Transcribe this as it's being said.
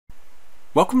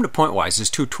Welcome to Pointwise's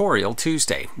Tutorial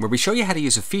Tuesday, where we show you how to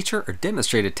use a feature or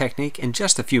demonstrated technique in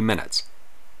just a few minutes.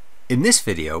 In this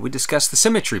video, we discuss the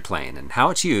symmetry plane and how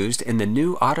it's used in the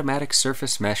new automatic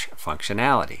surface mesh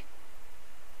functionality.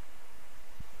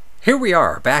 Here we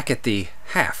are, back at the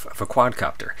half of a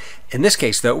quadcopter. In this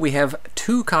case, though, we have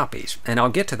two copies, and I'll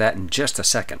get to that in just a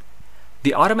second.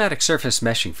 The automatic surface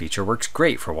meshing feature works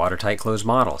great for watertight closed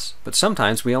models, but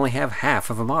sometimes we only have half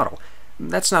of a model.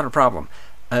 That's not a problem.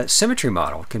 A symmetry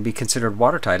model can be considered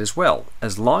watertight as well,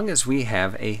 as long as we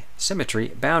have a symmetry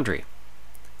boundary.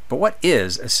 But what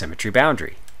is a symmetry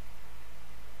boundary?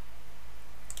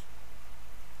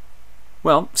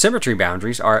 Well, symmetry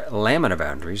boundaries are lamina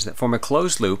boundaries that form a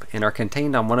closed loop and are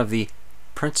contained on one of the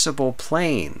principal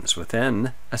planes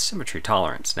within a symmetry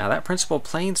tolerance. Now that principal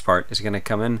planes part is going to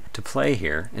come into play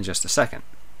here in just a second.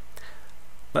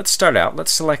 Let's start out.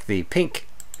 Let's select the pink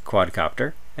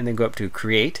quadcopter and then go up to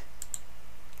Create,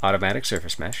 Automatic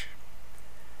Surface Mesh,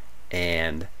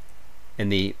 and in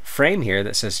the frame here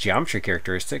that says Geometry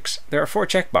Characteristics, there are 4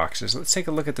 checkboxes. Let's take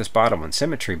a look at this bottom one,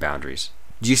 Symmetry Boundaries.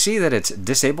 Do you see that it's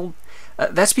disabled?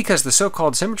 That's because the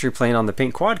so-called symmetry plane on the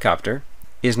pink quadcopter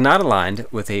is not aligned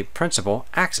with a principal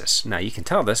axis. Now you can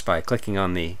tell this by clicking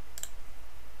on the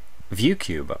view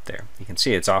cube up there. You can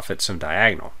see it's off at some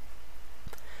diagonal.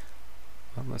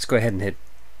 Well, let's go ahead and hit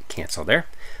cancel there.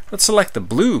 Let's select the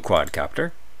blue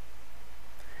quadcopter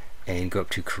and go up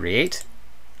to Create,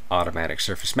 Automatic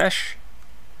Surface Mesh.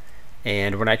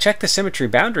 And when I check the Symmetry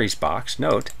Boundaries box,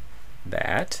 note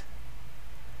that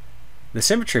the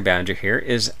symmetry boundary here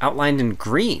is outlined in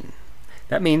green.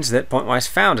 That means that Pointwise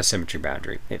found a symmetry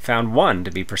boundary. It found one,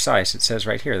 to be precise. It says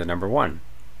right here, the number 1.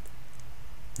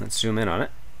 Let's zoom in on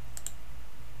it.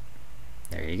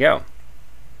 There you go.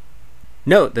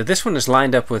 Note that this one is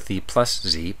lined up with the plus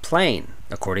Z plane,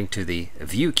 according to the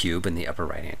view cube in the upper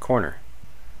right-hand corner.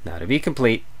 Now to be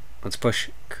complete, let's push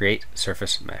Create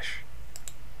Surface Mesh.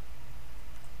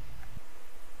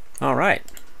 Alright,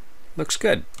 looks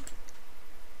good.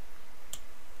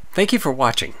 Thank you for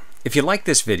watching. If you like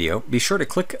this video, be sure to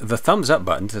click the thumbs up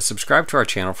button to subscribe to our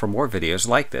channel for more videos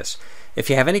like this. If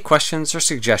you have any questions or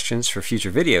suggestions for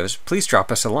future videos, please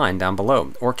drop us a line down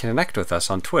below or connect with us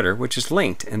on Twitter, which is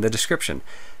linked in the description.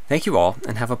 Thank you all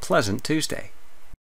and have a pleasant Tuesday.